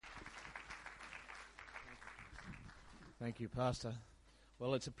Thank you, Pastor.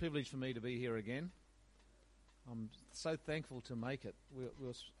 Well, it's a privilege for me to be here again. I'm so thankful to make it.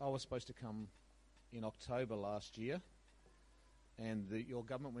 I was supposed to come in October last year, and your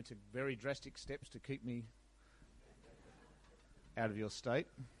government went to very drastic steps to keep me out of your state.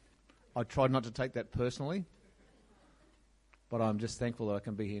 I tried not to take that personally, but I'm just thankful that I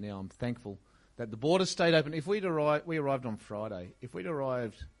can be here now. I'm thankful that the borders stayed open. If we arrived on Friday. If we'd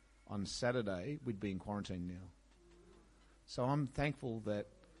arrived on Saturday, we'd be in quarantine now. So I'm thankful that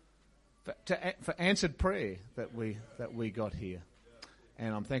for answered prayer that we got here,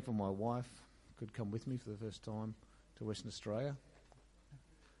 and I'm thankful my wife could come with me for the first time to Western Australia.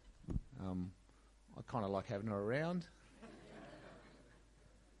 I kind of like having her around.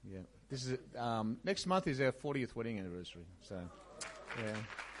 Yeah, this is next month is our 40th wedding anniversary. So, yeah,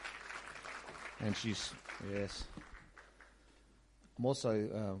 and yes. I'm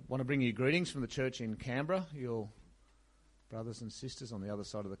also want to bring you greetings from the church in Canberra. Your brothers and sisters on the other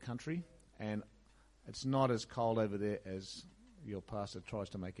side of the country, and it's not as cold over there as your pastor tries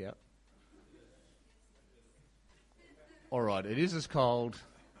to make out. All right, it is as cold,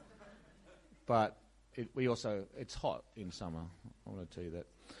 but it's hot in summer. I want to tell you that.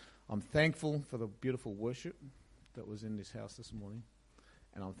 I'm thankful for the beautiful worship that was in this house this morning,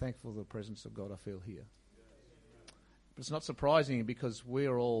 and I'm thankful for the presence of God I feel here. But it's not surprising because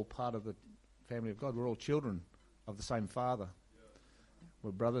we're all part of the family of God. We're all children of the same Father.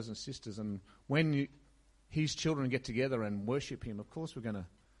 We're brothers and sisters, and when His children get together and worship Him, of course we're going to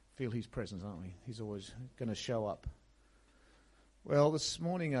feel His presence, aren't we? He's always going to show up. Well, this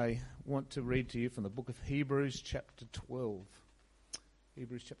morning I want to read to you from the book of Hebrews chapter 12.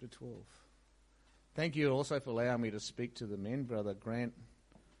 Hebrews chapter 12. Thank you also for allowing me to speak to the men. Brother Grant,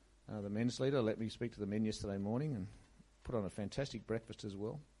 the men's leader, let me speak to the men yesterday morning and put on a fantastic breakfast as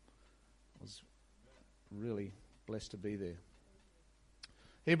well. I was really blessed to be there.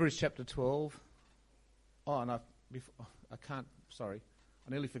 Hebrews chapter 12. Oh, and I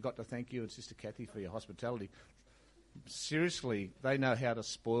nearly forgot to thank you and Sister Kathy for your hospitality. Seriously, they know how to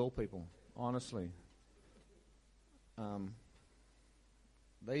spoil people, honestly.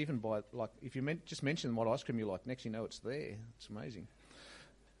 They even buy, if you just mention what ice cream you like, next you know it's there. It's amazing.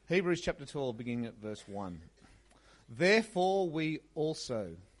 Hebrews chapter 12, beginning at verse 1. Therefore we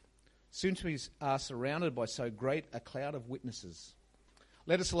also, since we are surrounded by so great a cloud of witnesses,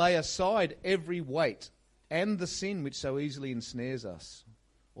 let us lay aside every weight and the sin which so easily ensnares us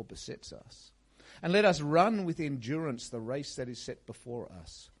or besets us. And let us run with endurance the race that is set before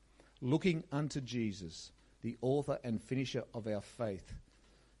us, looking unto Jesus, the author and finisher of our faith,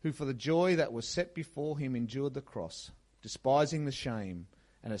 who for the joy that was set before him endured the cross, despising the shame,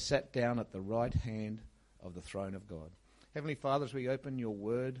 and has sat down at the right hand of the throne of God. Heavenly Father, as we open your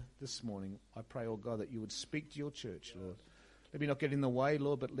word this morning, I pray, oh God, that you would speak to your church, Lord. Let me not get in the way,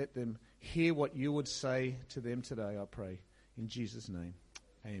 Lord, but let them hear what you would say to them today, I pray. In Jesus' name,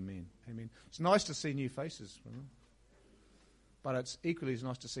 amen. Amen. It's nice to see new faces, but it's equally as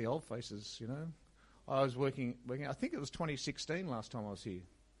nice to see old faces, you know. I was working, I think it was 2016 last time I was here,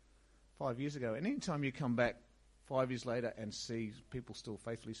 5 years ago. And any time you come back 5 years later and see people still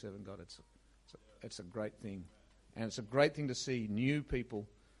faithfully serving God, it's a great thing. And it's a great thing to see new people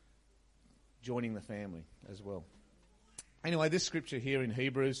joining the family as well. Anyway, this scripture here in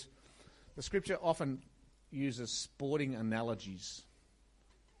Hebrews, the scripture often uses sporting analogies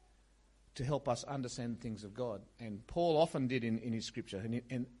to help us understand things of God. And Paul often did in his scripture.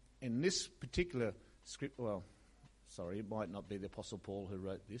 And in this particular script, it might not be the Apostle Paul who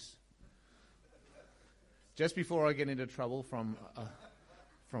wrote this. Just before I get into trouble from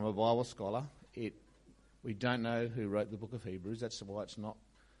a Bible scholar, we don't know who wrote the book of Hebrews. That's why it's not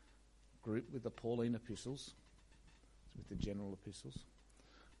grouped with the Pauline epistles. It's with the general epistles.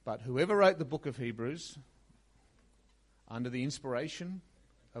 But whoever wrote the book of Hebrews, under the inspiration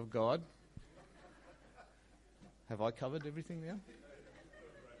of God, have I covered everything now?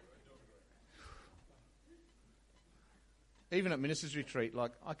 Even at Ministers Retreat,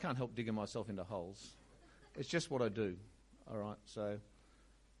 I can't help digging myself into holes. It's just what I do, all right? So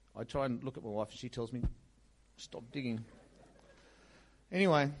I try and look at my wife and she tells me, stop digging.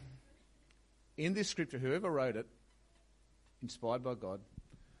 Anyway, in this scripture, whoever wrote it, inspired by God,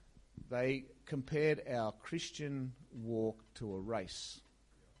 they compared our Christian walk to a race.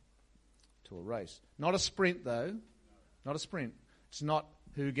 To a race. Not a sprint, though. Not a sprint. It's not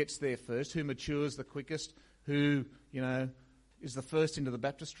who gets there first, who matures the quickest, who, is the first into the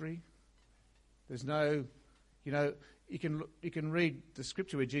baptistry. There's no, you can read the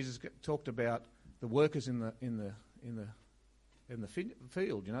scripture where Jesus talked about the workers in the in the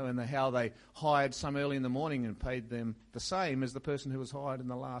field, and how they hired some early in the morning and paid them the same as the person who was hired in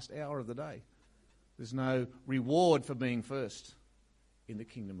the last hour of the day. There's no reward for being first in the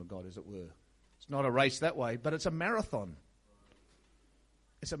kingdom of God, as it were. It's not a race that way, but it's a marathon.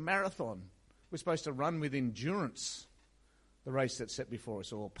 It's a marathon. We're supposed to run with endurance the race that's set before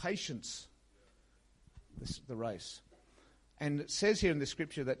us, or patience, the race. And it says here in the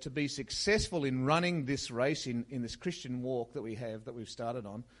scripture that to be successful in running this race, in this Christian walk that we've started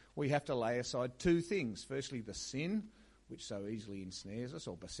on, we have to lay aside two things. Firstly, the sin, which so easily ensnares us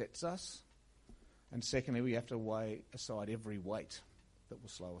or besets us. And secondly, we have to lay aside every weight that will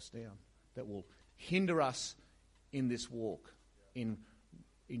slow us down, that will hinder us in this walk, in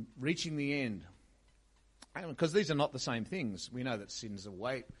reaching the end. Because these are not the same things. We know that sin's a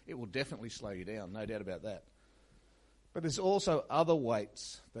weight. It will definitely slow you down, no doubt about that. But there's also other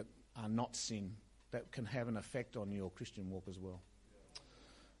weights that are not sin that can have an effect on your Christian walk as well.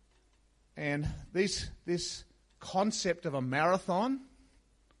 And this concept of a marathon,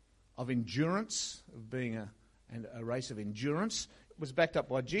 of endurance, of being a race of endurance, was backed up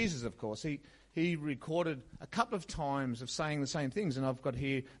by Jesus, of course. He recorded a couple of times of saying the same things, and I've got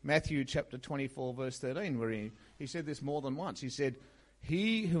here Matthew chapter 24, verse 13, where he said this more than once. He said,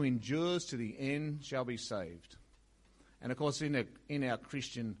 "He who endures to the end shall be saved." And of course, in our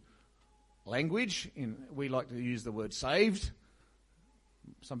Christian language, we like to use the word saved.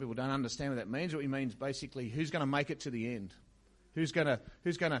 Some people don't understand what that means. What it means basically, who's going to make it to the end? Who's going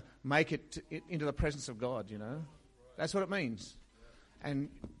to make it into the presence of God? That's what it means. And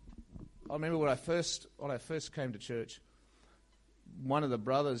I remember when I first came to church, one of the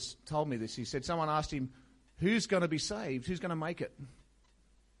brothers told me this. He said someone asked him, "Who's going to be saved? Who's going to make it?"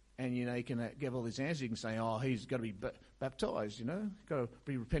 And, you can give all these answers. You can say, he's got to be baptized, got to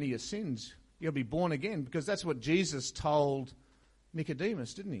be repenting of your sins. You've got to be born again, because that's what Jesus told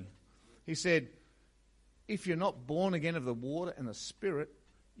Nicodemus, didn't he? He said, if you're not born again of the water and the Spirit,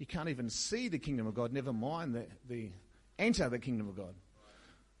 you can't even see the kingdom of God, never mind enter the kingdom of God.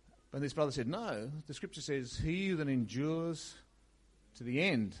 But this brother said, no, the scripture says, he that endures to the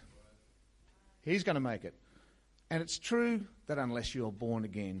end, he's going to make it. And it's true that unless you're born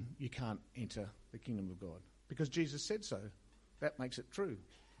again, you can't enter the kingdom of God, because Jesus said so. That makes it true.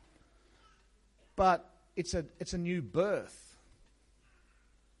 But it's a new birth.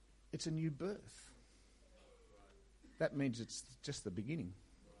 It's a new birth. That means it's just the beginning.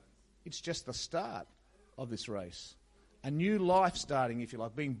 It's just the start of this race. A new life starting, if you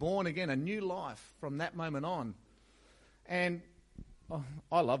like, being born again, a new life from that moment on. And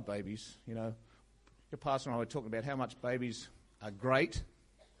I love babies, Your pastor and I were talking about how much babies are great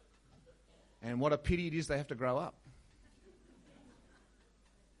and what a pity it is they have to grow up.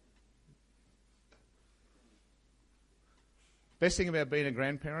 Best thing about being a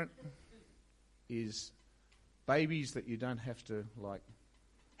grandparent is babies that you don't have to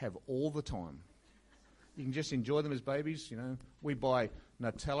have all the time. You can just enjoy them as babies, We buy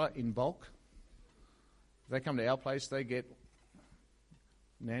Nutella in bulk. If they come to our place, they get...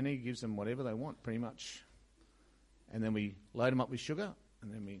 Nanny gives them whatever they want, pretty much. And then we load them up with sugar,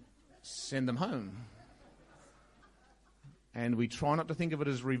 and then we send them home. And we try not to think of it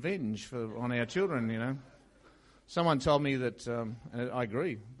as revenge on our children, Someone told me that, and I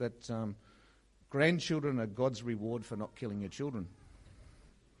agree, that grandchildren are God's reward for not killing your children.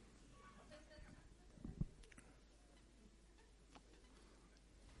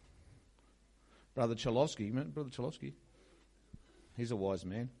 Brother Cholowski, he's a wise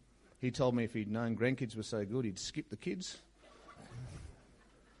man. He told me if he'd known grandkids were so good, he'd skip the kids,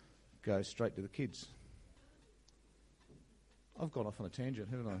 go straight to the kids. I've gone off on a tangent,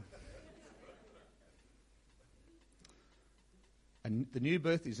 haven't I? And the new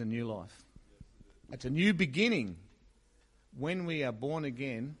birth is a new life. It's a new beginning. When we are born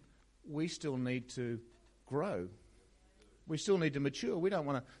again, we still need to grow. We still need to mature. We don't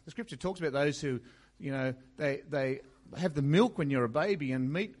want to... The scripture talks about those who, they have the milk when you're a baby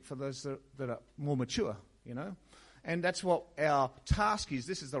and meat for those that are more mature, And that's what our task is.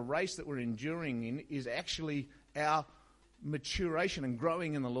 This is the race that we're enduring in, is actually our maturation and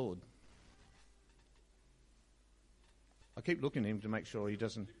growing in the Lord. I keep looking at him to make sure he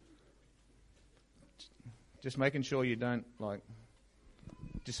doesn't... Just making sure you don't,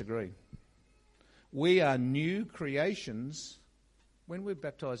 disagree. We are new creations. When we're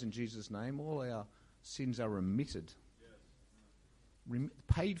baptised in Jesus' name, all our sins are remitted,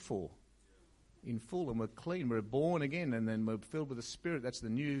 paid for in full, and we're clean. We're born again, and then we're filled with the Spirit. That's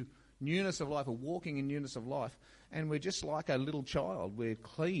the newness of life, or walking in newness of life. And we're just like a little child. We're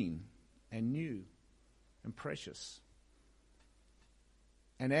clean and new and precious.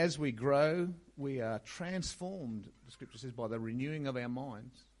 And as we grow, we are transformed, the scripture says, by the renewing of our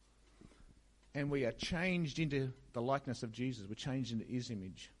minds. And we are changed into the likeness of Jesus. We're changed into his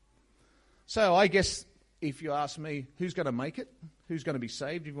image. So I guess if you ask me, who's going to make it? Who's going to be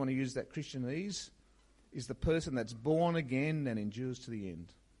saved, if you want to use that Christianese, is the person that's born again and endures to the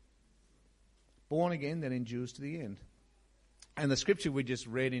end. Born again that endures to the end. And the scripture we just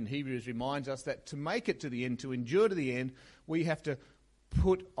read in Hebrews reminds us that to make it to the end, to endure to the end, we have to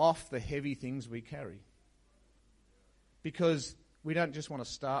put off the heavy things we carry. Because we don't just want to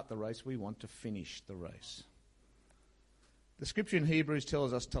start the race, we want to finish the race. The scripture in Hebrews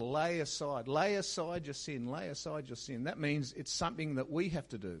tells us to lay aside your sin, lay aside your sin. That means it's something that we have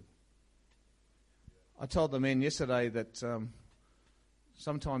to do. I told the men yesterday that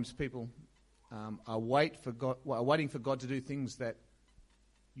sometimes people are waiting for God to do things that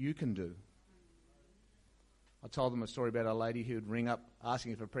you can do. I told them a story about a lady who would ring up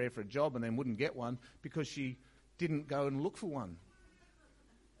asking for prayer for a job and then wouldn't get one because she didn't go and look for one.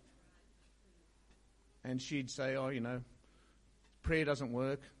 And she'd say, prayer doesn't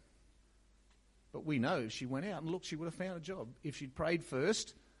work. But we know if she went out and looked, she would have found a job. If she'd prayed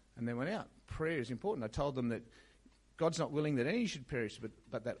first and then went out, prayer is important. I told them that God's not willing that any should perish,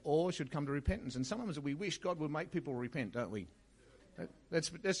 but that all should come to repentance. And sometimes we wish God would make people repent, don't we? Let's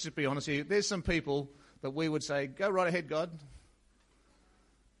just be honest here. There's some people that we would say, go right ahead, God.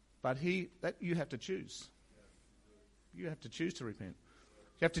 But you have to choose. You have to choose to repent.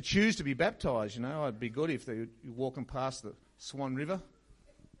 You have to choose to be baptised. It'd be good if you're walking past the Swan River,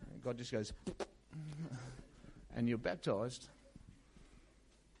 and God just goes, and you're baptised.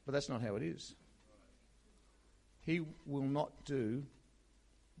 But that's not how it is. He will not do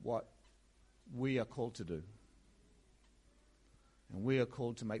what we are called to do. And we are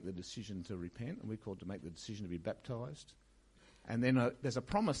called to make the decision to repent, and we're called to make the decision to be baptised. And then there's a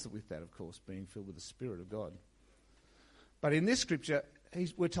promise with that, of course, being filled with the Spirit of God. But in this scripture,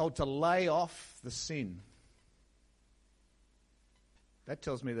 we're told to lay off the sin. That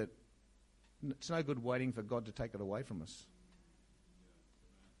tells me that it's no good waiting for God to take it away from us.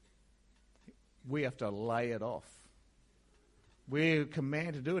 We have to lay it off. We're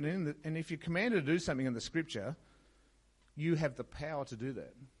commanded to do it. And if you're commanded to do something in the scripture, you have the power to do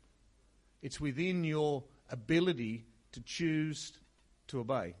that. It's within your ability to choose to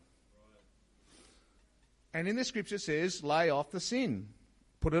obey. And in the scripture it says, lay off the sin.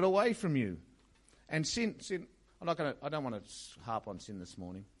 Put it away from you. And sin, I don't want to harp on sin this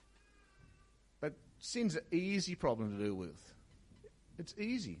morning. But sin's an easy problem to deal with. It's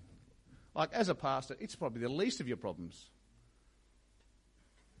easy. Like as a pastor, it's probably the least of your problems.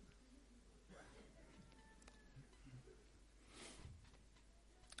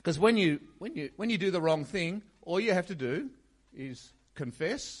 Because when you do the wrong thing, all you have to do is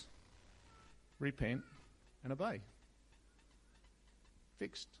confess, repent, and obey.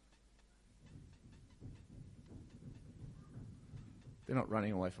 Fixed. They're not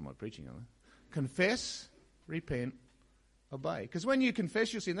running away from my preaching, are they? Confess, repent, obey. Because when you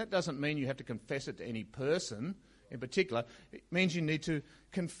confess your sin, that doesn't mean you have to confess it to any person in particular. It means you need to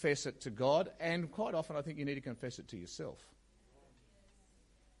confess it to God, and quite often I think you need to confess it to yourself.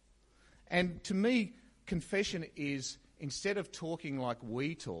 And to me, confession is, instead of talking like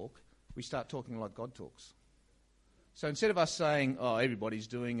we talk, we start talking like God talks. So instead of us saying, oh, everybody's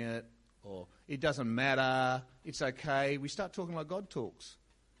doing it, or it doesn't matter, it's okay, we start talking like God talks.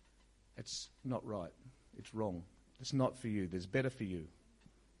 It's not right. It's wrong. It's not for you. There's better for you.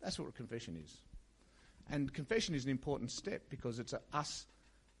 That's what confession is. And confession is an important step because it's us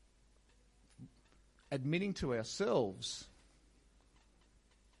admitting to ourselves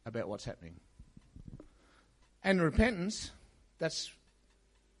about what's happening. And repentance, that's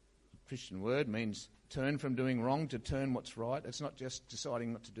Christian word, means turn from doing wrong to turn what's right. It's not just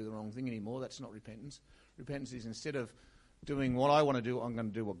deciding not to do the wrong thing anymore. That's not repentance. Repentance is instead of doing what I want to do, I'm going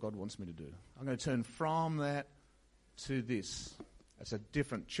to do what God wants me to do. I'm going to turn from that to this. It's a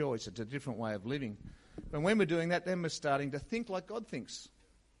different choice. It's a different way of living. But when we're doing that, then we're starting to think like God thinks.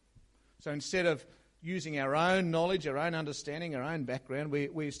 So instead of using our own knowledge, our own understanding, our own background,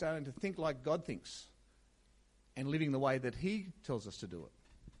 we're starting to think like God thinks and living the way that He tells us to do it.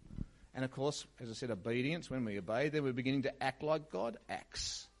 And of course, as I said, obedience, when we obey, then we're beginning to act like God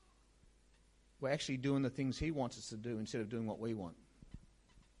acts. We're actually doing the things He wants us to do instead of doing what we want.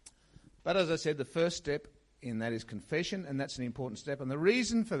 But as I said, the first step in that is confession, and that's an important step. And the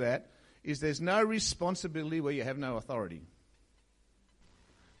reason for that is there's no responsibility where you have no authority.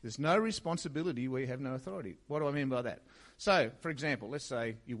 There's no responsibility where you have no authority. What do I mean by that? So, for example, let's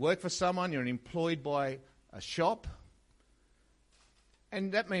say you work for someone, you're employed by a shop,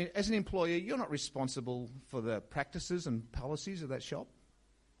 And that means, as an employer, you're not responsible for the practices and policies of that shop,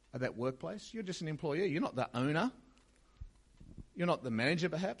 of that workplace. You're just an employee. You're not the owner. You're not the manager,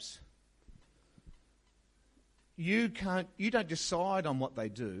 perhaps. You don't decide on what they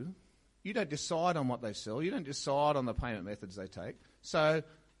do. You don't decide on what they sell. You don't decide on the payment methods they take. So,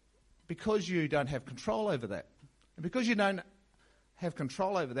 because you don't have control over that, and because you don't have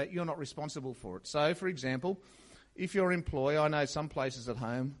control over that, you're not responsible for it. So, for example, if your employer, I know some places at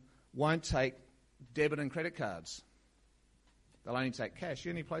home won't take debit and credit cards. They'll only take cash.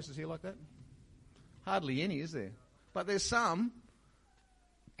 Any places here like that? Hardly any, is there? But there's some,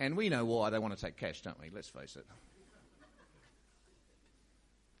 and we know why they want to take cash, don't we? Let's face it.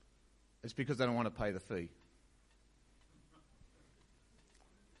 It's because they don't want to pay the fee.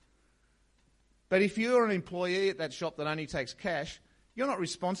 But if you're an employee at that shop that only takes cash, you're not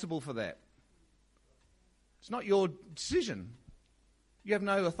responsible for that. It's not your decision. You have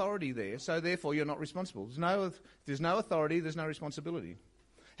no authority there, so therefore you're not responsible. There's no authority, there's no responsibility.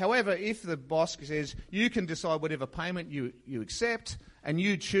 However, if the boss says you can decide whatever payment you accept and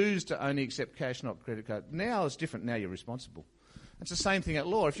you choose to only accept cash, not credit card, now it's different. Now you're responsible. It's the same thing at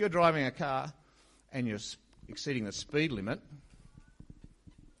law. If you're driving a car and you're exceeding the speed limit,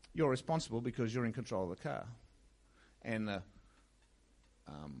 you're responsible because you're in control of the car. And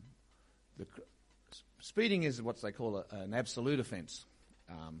speeding is what they call an absolute offence.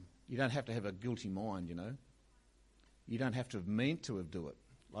 You don't have to have a guilty mind, you know. You don't have to have meant to have do it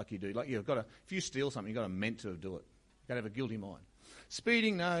like you do. Like you've got to, if you steal something, you've got to meant to have do it. You've got to have a guilty mind.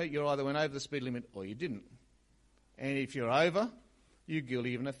 Speeding, no, you either went over the speed limit or you didn't. And if you're over, you're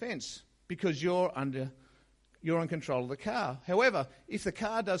guilty of an offence because you're in control of the car. However, if the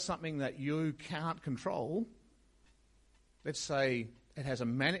car does something that you can't control, let's say it has a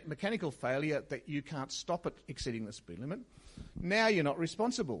mechanical failure that you can't stop it exceeding the speed limit, now you're not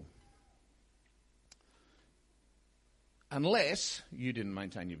responsible. Unless you didn't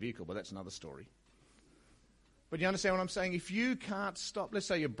maintain your vehicle, but that's another story. But you understand what I'm saying? If you can't stop, let's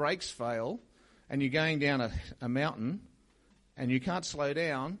say your brakes fail and you're going down a mountain and you can't slow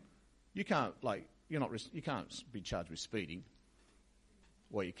down, you can't be charged with speeding.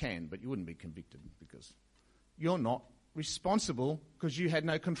 Well, you can, but you wouldn't be convicted because you're not responsible because you had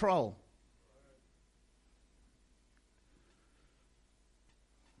no control.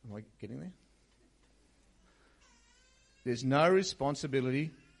 Am I getting there? There's no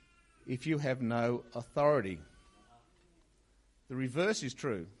responsibility if you have no authority. The reverse is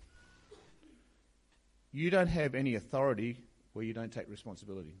true. You don't have any authority where you don't take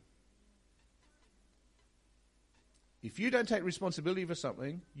responsibility. If you don't take responsibility for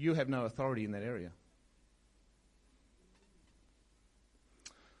something, you have no authority in that area.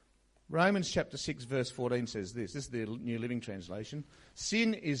 Romans chapter 6 verse 14 says this. This is the New Living Translation.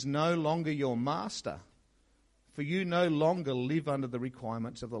 Sin is no longer your master, for you no longer live under the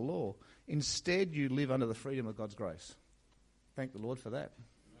requirements of the law. Instead, you live under the freedom of God's grace. Thank the Lord for that.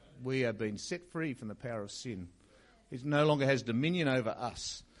 We have been set free from the power of sin. It no longer has dominion over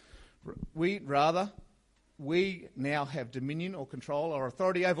us. We now have dominion or control or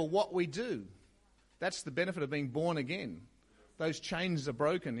authority over what we do. That's the benefit of being born again. Those chains are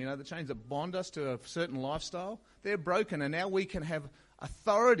broken. You know, the chains that bond us to a certain lifestyle, they're broken, and now we can have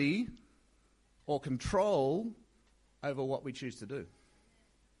authority or control over what we choose to do.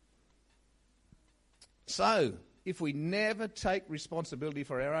 So, if we never take responsibility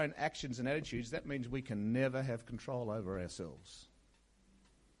for our own actions and attitudes, that means we can never have control over ourselves.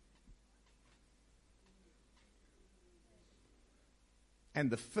 And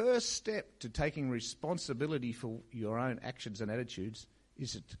the first step to taking responsibility for your own actions and attitudes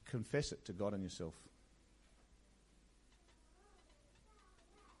is to confess it to God and yourself.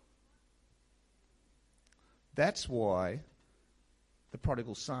 That's why the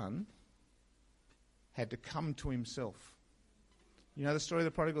prodigal son had to come to himself. You know the story of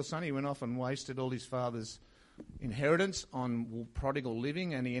the prodigal son? He went off and wasted all his father's inheritance on prodigal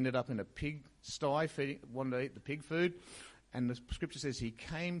living, and he ended up in a pig sty, wanted to eat the pig food. And the scripture says he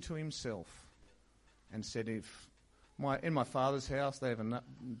came to himself and said, in my father's house they have enough,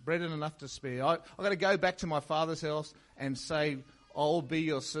 bread and enough to spare. I've got to go back to my father's house and say, I'll be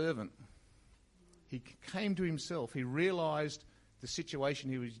your servant. He came to himself. He realised the situation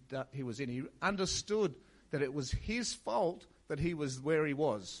he was in. He understood that it was his fault that he was where he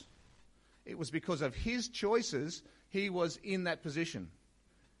was. It was because of his choices he was in that position.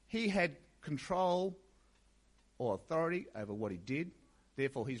 He had control or authority over what he did,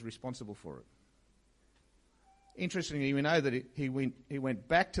 therefore he's responsible for it. Interestingly, we know that he went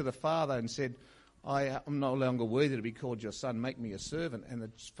back to the father and said, I am no longer worthy to be called your son, make me a servant. And the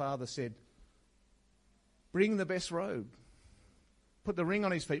father said, bring the best robe. Put the ring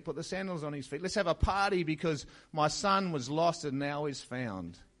on his feet, put the sandals on his feet. Let's have a party because my son was lost and now is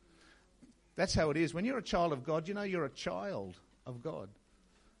found. That's how it is. When you're a child of God, you know you're a child of God.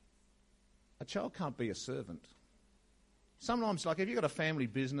 A child can't be a servant. Sometimes, like if you've got a family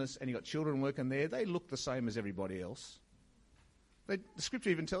business and you've got children working there, they look the same as everybody else. The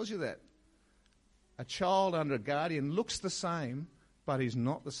scripture even tells you that. A child under a guardian looks the same, but is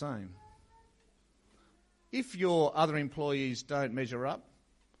not the same. If your other employees don't measure up,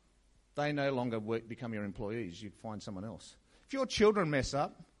 they no longer become your employees. You find someone else. If your children mess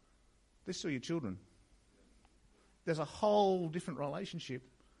up, they're still your children. There's a whole different relationship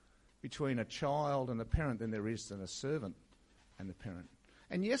between a child and a parent than there is than a servant and a parent.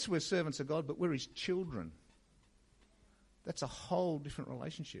 And yes, we're servants of God, but we're his children. That's a whole different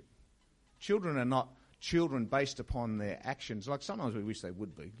relationship. Children are not children based upon their actions. Like sometimes we wish they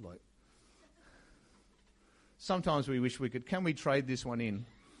would be. Like sometimes we wish we could. Can we trade this one in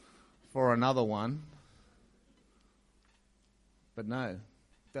for another one? But no,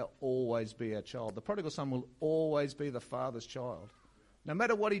 they'll always be our child. The prodigal son will always be the father's child. No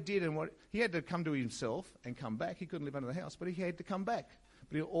matter what he did and what he had to come to himself and come back. He couldn't live under the house, but he had to come back.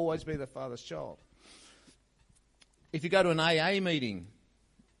 But he'll always be the father's child. If you go to an AA meeting,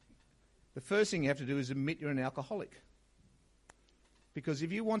 the first thing you have to do is admit you're an alcoholic. Because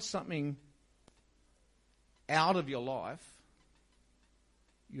if you want something out of your life,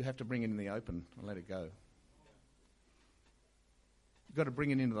 you have to bring it in the open and let it go. You've got to bring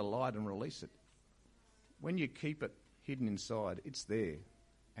it into the light and release it. When you keep it hidden inside, it's there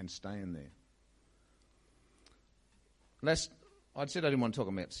and staying there. I said I didn't want to talk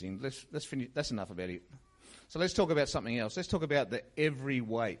about sin. Let's finish. That's enough about it. So let's talk about something else. Let's talk about the every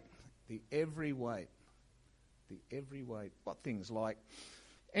weight. The every weight. The every weight. What things like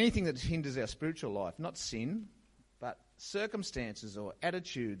anything that hinders our spiritual life, not sin, but circumstances or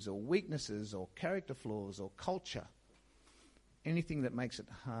attitudes or weaknesses or character flaws or culture. Anything that makes it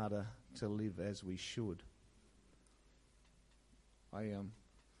harder to live as we should. I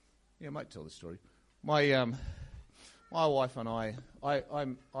might tell this story. My wife and I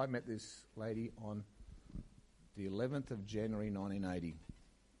met this lady on the 11th of January 1980.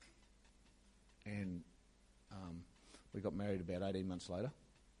 And we got married about 18 months later.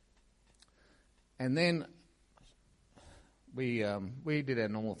 And then we did our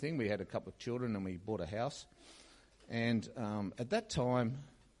normal thing. We had a couple of children and we bought a house. And at that time,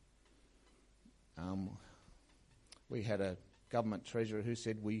 we had a government treasurer who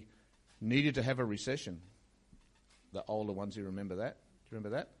said we needed to have a recession. The older ones who remember that. Do you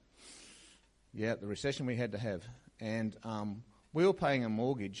remember that? Yeah, the recession we had to have. And we were paying a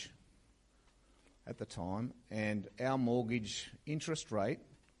mortgage at the time, and our mortgage interest rate,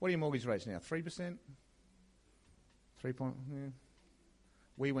 what are your mortgage rates now, 3%? 3 point, yeah.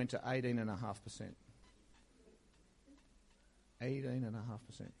 We went to 18.5%.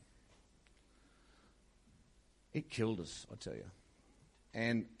 18.5%. It killed us, I tell you.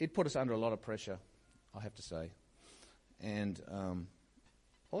 And it put us under a lot of pressure, I have to say. And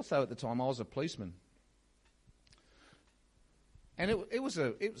also at the time, I was a policeman. And it was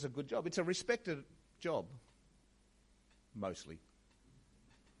a good job. It's a respected job, mostly.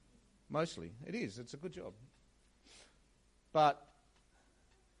 Mostly, it is. It's a good job. But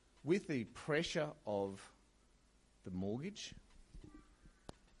with the pressure of the mortgage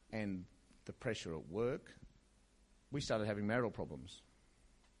and the pressure at work, we started having marital problems,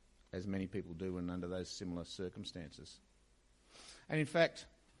 as many people do and under those similar circumstances. And in fact,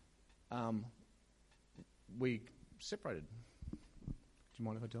 we separated. Do you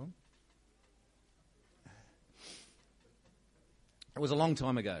mind if I tell them? It was a long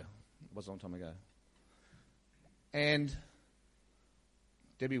time ago. And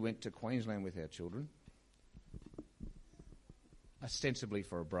Debbie went to Queensland with our children, ostensibly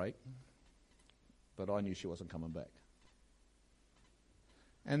for a break, but I knew she wasn't coming back.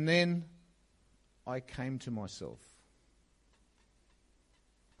 And then I came to myself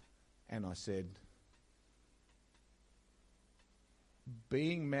and I said,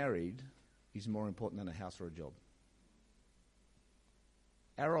 being married is more important than a house or a job.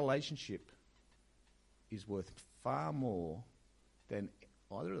 Our relationship is worth far more than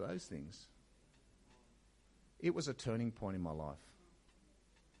either of those things. It was a turning point in my life.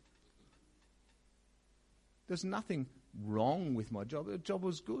 There's nothing wrong with my job. The job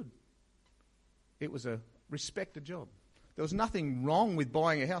was good. It was a respected job. There was nothing wrong with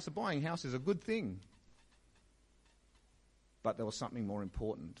buying a house. Buying a house is a good thing. But there was something more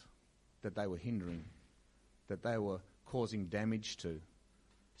important that they were hindering, that they were causing damage to.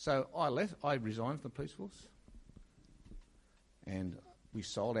 So I resigned from the police force, and we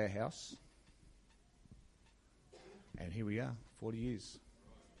sold our house, and here we are, 40 years.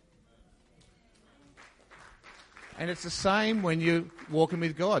 And it's the same when you're walking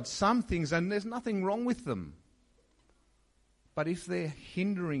with God. Some things, and there's nothing wrong with them, but if they're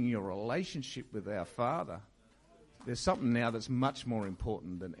hindering your relationship with our Father, there's something now that's much more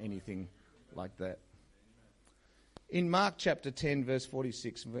important than anything like that. In Mark chapter 10, verse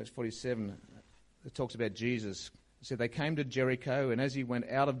 46 and verse 47, it talks about Jesus. It said, they came to Jericho, and as he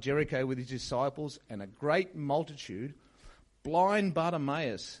went out of Jericho with his disciples and a great multitude, blind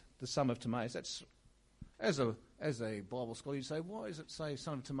Bartimaeus, the son of Timaeus. That's, as a Bible scholar, you say, why does it say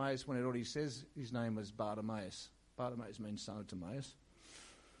son of Timaeus when it already says his name was Bartimaeus? Bartimaeus means son of Timaeus.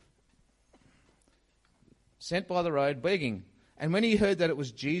 Sent by the road, begging. And when he heard that it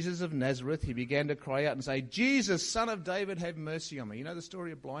was Jesus of Nazareth, he began to cry out and say, Jesus, son of David, have mercy on me. You know the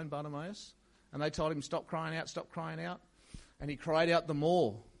story of blind Bartimaeus? And they told him, stop crying out, stop crying out. And he cried out the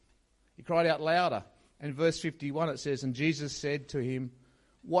more. He cried out louder. And verse 51 it says, and Jesus said to him,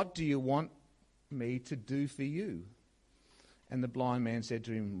 what do you want me to do for you? And the blind man said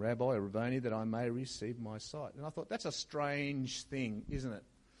to him, Rabbi, or Rabboni, that I may receive my sight. And I thought, that's a strange thing, isn't it?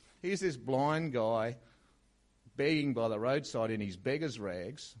 Here's this blind guy begging by the roadside in his beggar's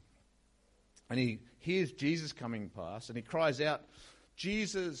rags, and he hears Jesus coming past, and he cries out,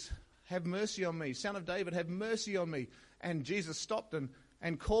 Jesus, have mercy on me. Son of David, have mercy on me. And Jesus stopped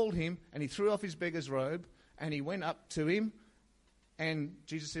and called him, and he threw off his beggar's robe, and he went up to him, and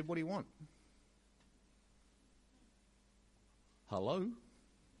Jesus said, what do you want? Hello?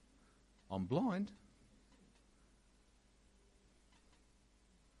 I'm blind.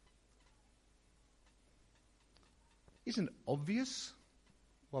 Isn't it obvious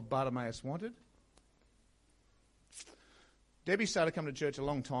what Bartimaeus wanted? Debbie started coming to church a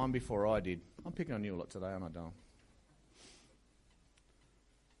long time before I did. I'm picking on you a lot today, aren't I, Dale?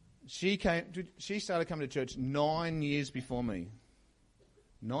 She started coming to church 9 years before me.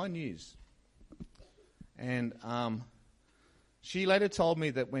 9 years. And she later told me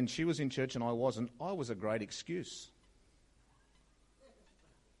that when she was in church and I wasn't, I was a great excuse.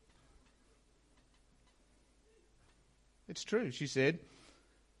 It's true. She said,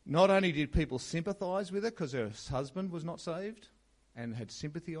 not only did people sympathise with her because her husband was not saved and had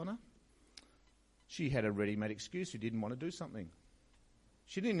sympathy on her, she had a ready-made excuse who didn't want to do something.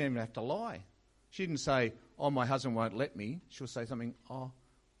 She didn't even have to lie. She didn't say, oh, my husband won't let me. She'll say something, oh,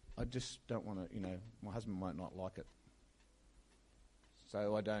 I just don't want to, my husband might not like it.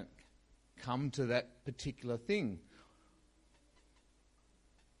 So I don't come to that particular thing.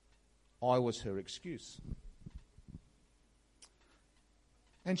 I was her excuse.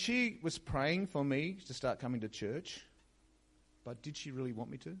 And she was praying for me to start coming to church, but did she really want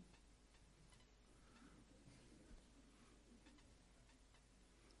me to?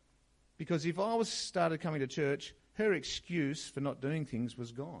 Because if I started coming to church, her excuse for not doing things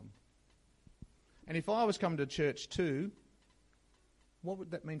was gone. And if I was coming to church too, what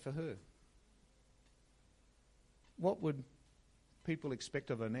would that mean for her? What would people expect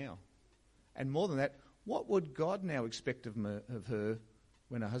of her now? And more than that, what would God now expect of her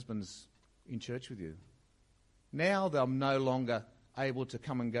when her husband's in church with you? Now that I'm no longer able to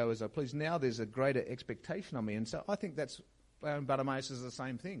come and go as I please, now there's a greater expectation on me. And so I think that's, Bartimaeus is the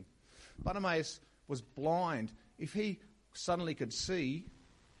same thing. Bartimaeus was blind. If he suddenly could see,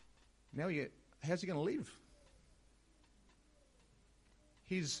 how's he going to live?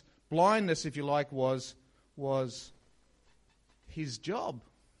 His blindness, if you like, was his job.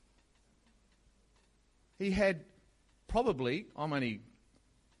 He had probably, I'm only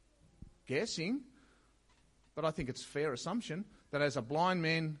guessing, but I think it's a fair assumption, that as a blind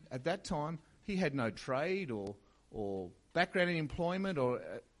man at that time, he had no trade or background in employment, or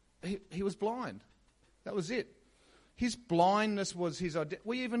he was blind. That was it. His blindness was his identity.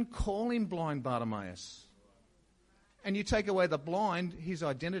 We even call him blind Bartimaeus. And you take away the blind, his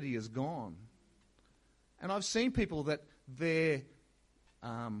identity is gone. And I've seen people that their,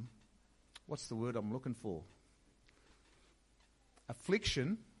 what's the word I'm looking for?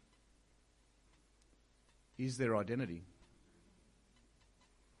 Affliction is their identity.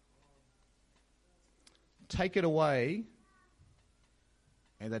 Take it away,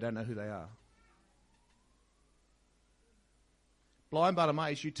 and they don't know who they are. Blind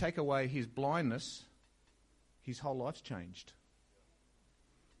Bartimaeus, you take away his blindness, his whole life's changed.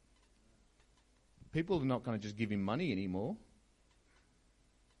 People are not going to just give him money anymore.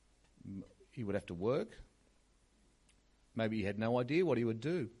 He would have to work. Maybe he had no idea what he would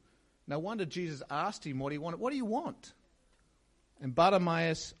do. No wonder Jesus asked him what he wanted. What do you want? And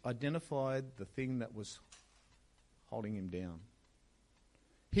Bartimaeus identified the thing that was holding him down.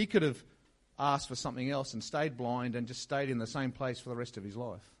 He could have asked for something else and stayed blind and just stayed in the same place for the rest of his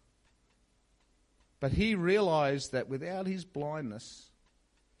life. But he realised that without his blindness,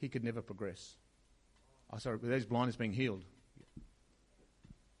 he could never progress. Without his blindness being healed.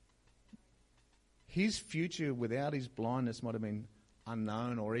 His future without his blindness might have been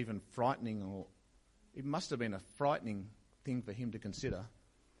unknown or even frightening, or it must have been a frightening thing for him to consider.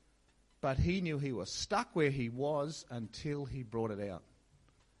 But he knew he was stuck where he was until he brought it out,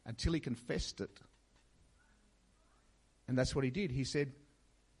 until he confessed it. And that's what he did. He said,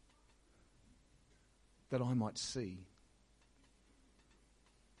 that I might see.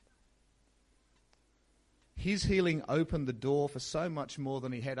 His healing opened the door for so much more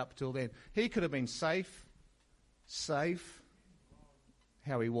than he had up till then. He could have been safe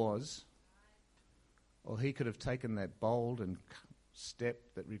how he was, or he could have taken that bold and step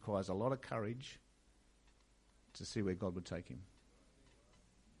that requires a lot of courage to see where God would take him.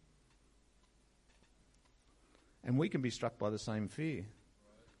 And we can be struck by the same fear.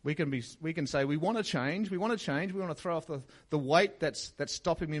 We can say we want to change, we want to throw off the weight that's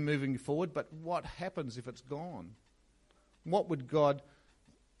stopping me moving forward, but what happens if it's gone? What would God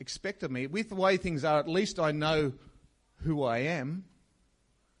expect of me? With the way things are, at least I know who I am.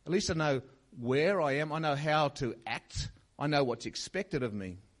 At least I know where I am. I know how to act. I know what's expected of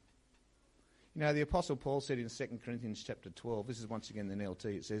me. You know, the Apostle Paul said in 2 Corinthians chapter 12, this is once again the NLT,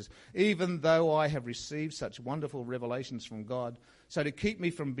 it says, even though I have received such wonderful revelations from God, so to keep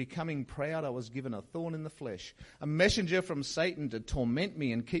me from becoming proud, I was given a thorn in the flesh, a messenger from Satan to torment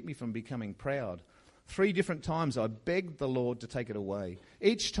me and keep me from becoming proud. 3 different times I begged the Lord to take it away.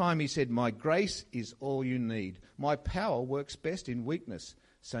 Each time he said, my grace is all you need. My power works best in weakness.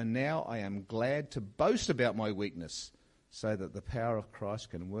 So now I am glad to boast about my weakness, so that the power of Christ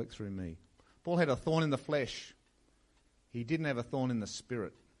can work through me. Paul had a thorn in the flesh. He didn't have a thorn in the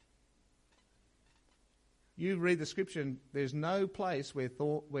spirit. You read the scripture and there's no place where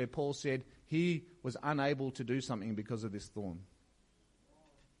Paul said he was unable to do something because of this thorn.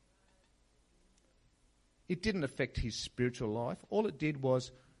 It didn't affect his spiritual life. All it did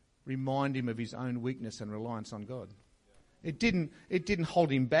was remind him of his own weakness and reliance on God. It didn't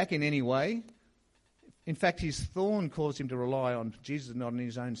hold him back in any way. In fact, his thorn caused him to rely on Jesus, not on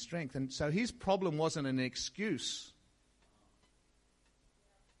his own strength. And so his problem wasn't an excuse.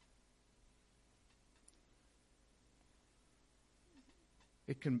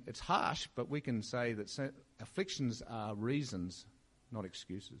 It's harsh, but we can say that afflictions are reasons, not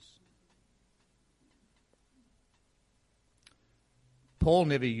excuses. Paul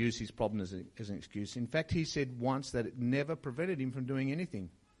never used his problem as an excuse. In fact, he said once that it never prevented him from doing anything.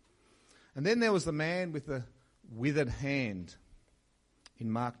 And then there was the man with the withered hand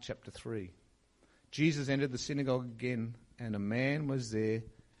in Mark chapter 3. Jesus entered the synagogue again, and a man was there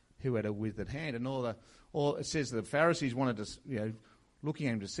who had a withered hand. And it says the Pharisees wanted to, looking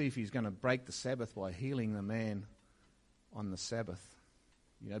at him to see if he's going to break the Sabbath by healing the man on the Sabbath,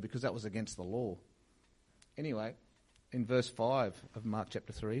 because that was against the law. Anyway, in verse 5 of Mark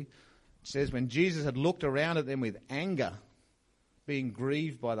chapter 3, it says, when Jesus had looked around at them with anger, being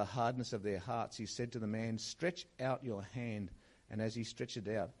grieved by the hardness of their hearts, he said to the man, stretch out your hand. And as he stretched it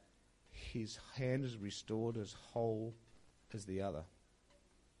out, his hand is restored as whole as the other.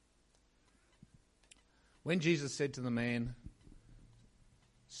 When Jesus said to the man,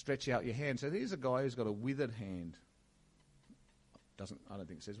 stretch out your hand, so here's a guy who's got a withered hand. I don't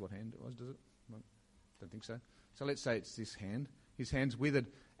think it says what hand it was, does it? No, don't think so. So let's say it's this hand. His hand's withered.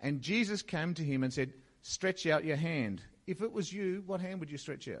 And Jesus came to him and said, stretch out your hand. If it was you, what hand would you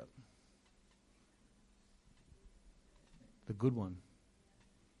stretch out? The good one.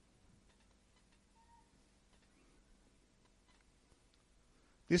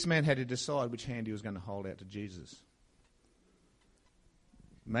 This man had to decide which hand he was going to hold out to Jesus.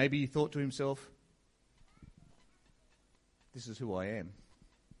 Maybe he thought to himself, this is who I am.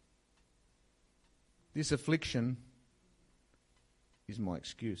 This affliction is my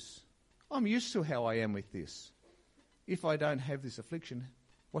excuse. I'm used to how I am with this. If I don't have this affliction,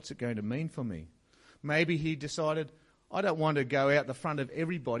 what's it going to mean for me? Maybe he decided, I don't want to go out the front of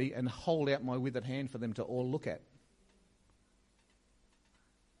everybody and hold out my withered hand for them to all look at.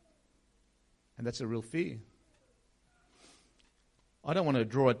 And that's a real fear. I don't want to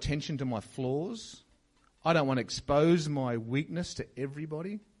draw attention to my flaws. I don't want to expose my weakness to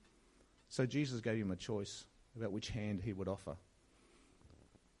everybody. So Jesus gave him a choice about which hand he would offer.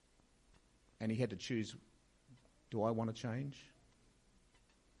 And he had to choose, do I want to change?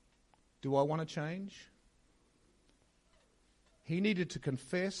 Do I want to change? He needed to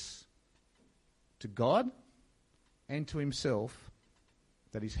confess to God and to himself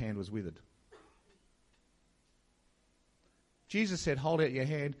that his hand was withered. Jesus said, hold out your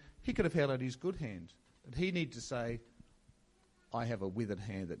hand. He could have held out his good hand. But he needed to say, I have a withered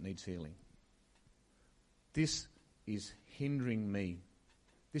hand that needs healing. This is hindering me.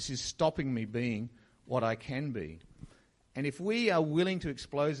 This is stopping me being what I can be. And if we are willing to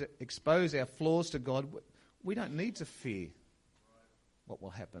expose our flaws to God, we don't need to fear what will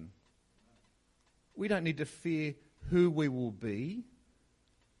happen. We don't need to fear who we will be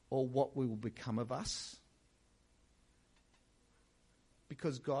or what we will become of us.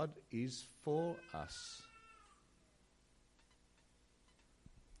 Because God is for us.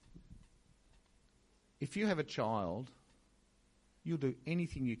 If you have a child, you'll do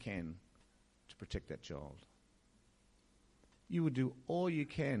anything you can to protect that child. You will do all you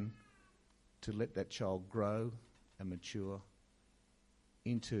can to let that child grow and mature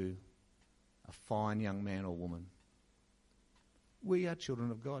into a fine young man or woman. We are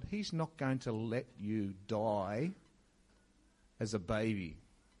children of God. He's not going to let you die as a baby.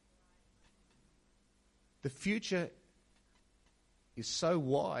 The future is so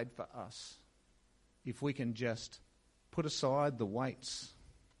wide for us if we can just put aside the weights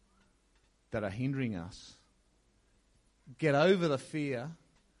that are hindering us, get over the fear,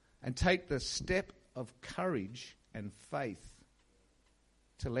 and take the step of courage and faith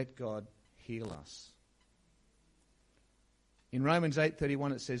to let God heal us. In Romans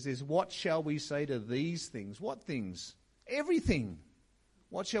 8:31 it says this, what shall we say to these things? What things? Everything.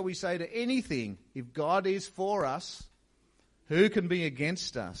 What shall we say to anything? If God is for us, who can be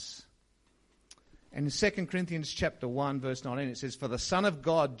against us? And in 2 Corinthians chapter 1, verse 19, it says, for the Son of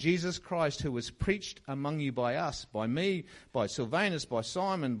God, Jesus Christ, who was preached among you by us, by me, by Silvanus, by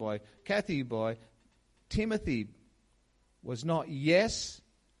Simon, by Kathy, by Timothy, was not yes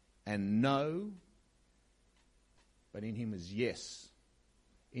and no, but in him was yes.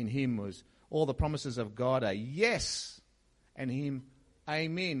 In him was all the promises of God are yes, and him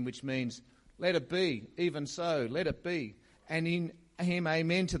amen, which means let it be, even so, let it be. And in him,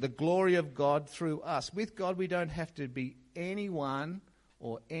 amen, to the glory of God through us. With God, we don't have to be anyone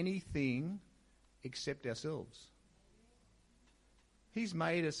or anything except ourselves. He's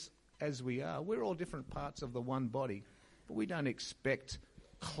made us as we are. We're all different parts of the one body, but we don't expect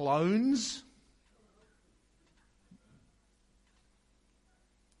clones.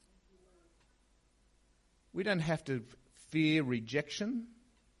 We don't have to fear rejection,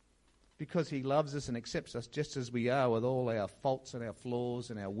 because he loves us and accepts us just as we are, with all our faults and our flaws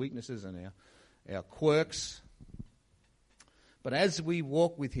and our weaknesses and our quirks. But as we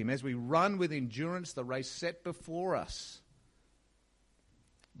walk with him, as we run with endurance the race set before us,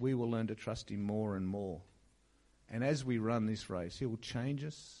 we will learn to trust him more and more. And as we run this race, he will change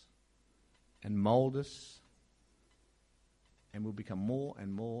us and mould us, and we'll become more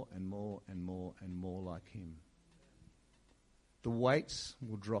and more and more and more and more like him. The weights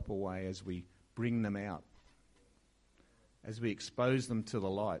will drop away as we bring them out, as we expose them to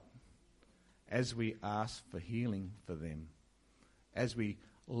the light, as we ask for healing for them, as we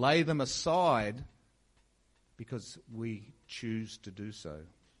lay them aside because we choose to do so.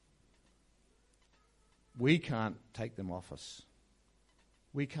 We can't take them off us.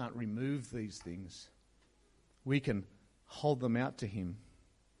 We can't remove these things. We can hold them out to him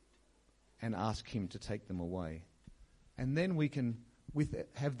and ask him to take them away. And then we can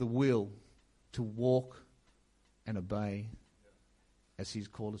have the will to walk and obey as he's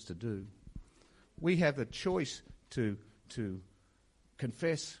called us to do. We have the choice to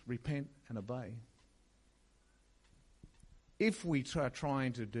confess, repent, and obey. If we are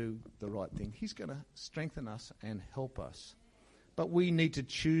trying to do the right thing, he's going to strengthen us and help us. But we need to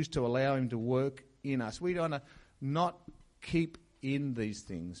choose to allow him to work in us. We don't want to not keep in these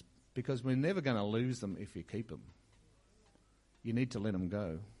things, because we're never going to lose them if you keep them. You need to let them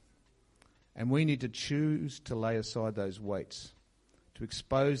go. And we need to choose to lay aside those weights, to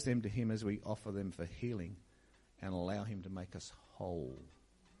expose them to him as we offer them for healing, and allow him to make us whole.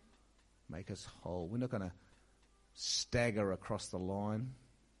 Make us whole. We're not going to stagger across the line.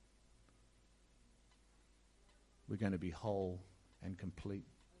 We're going to be whole and complete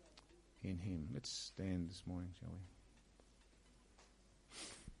in him. Let's stand this morning, shall we?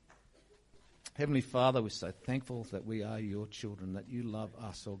 Heavenly Father, we're so thankful that we are your children, that you love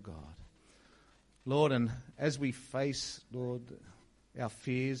us, oh God. Lord, and as we face, Lord, our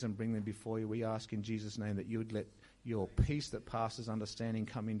fears and bring them before you, we ask in Jesus' name that you would let your peace that passes understanding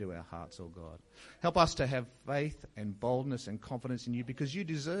come into our hearts, O God. Help us to have faith and boldness and confidence in you, because you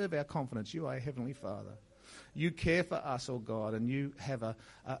deserve our confidence. You are our Heavenly Father. You care for us, O God, and you have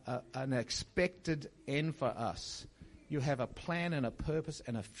an expected end for us. You have a plan and a purpose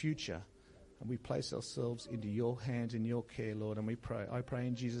and a future. And we place ourselves into your hands and your care, Lord, and I pray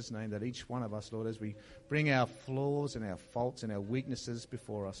in Jesus' name that each one of us, Lord, as we bring our flaws and our faults and our weaknesses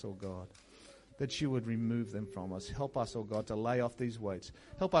before us, O God, that you would remove them from us. Help us, O God, to lay off these weights.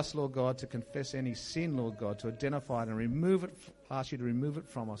 Help us, Lord God, to confess any sin, Lord God, to identify it and remove it, ask you to remove it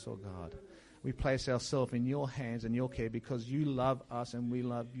from us, O God. We place ourselves in your hands and your care because you love us and we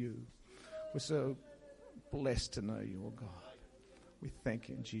love you. We're so blessed to know you, O God. We thank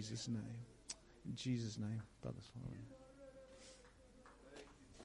you in Jesus' name. In Jesus' name, brothers.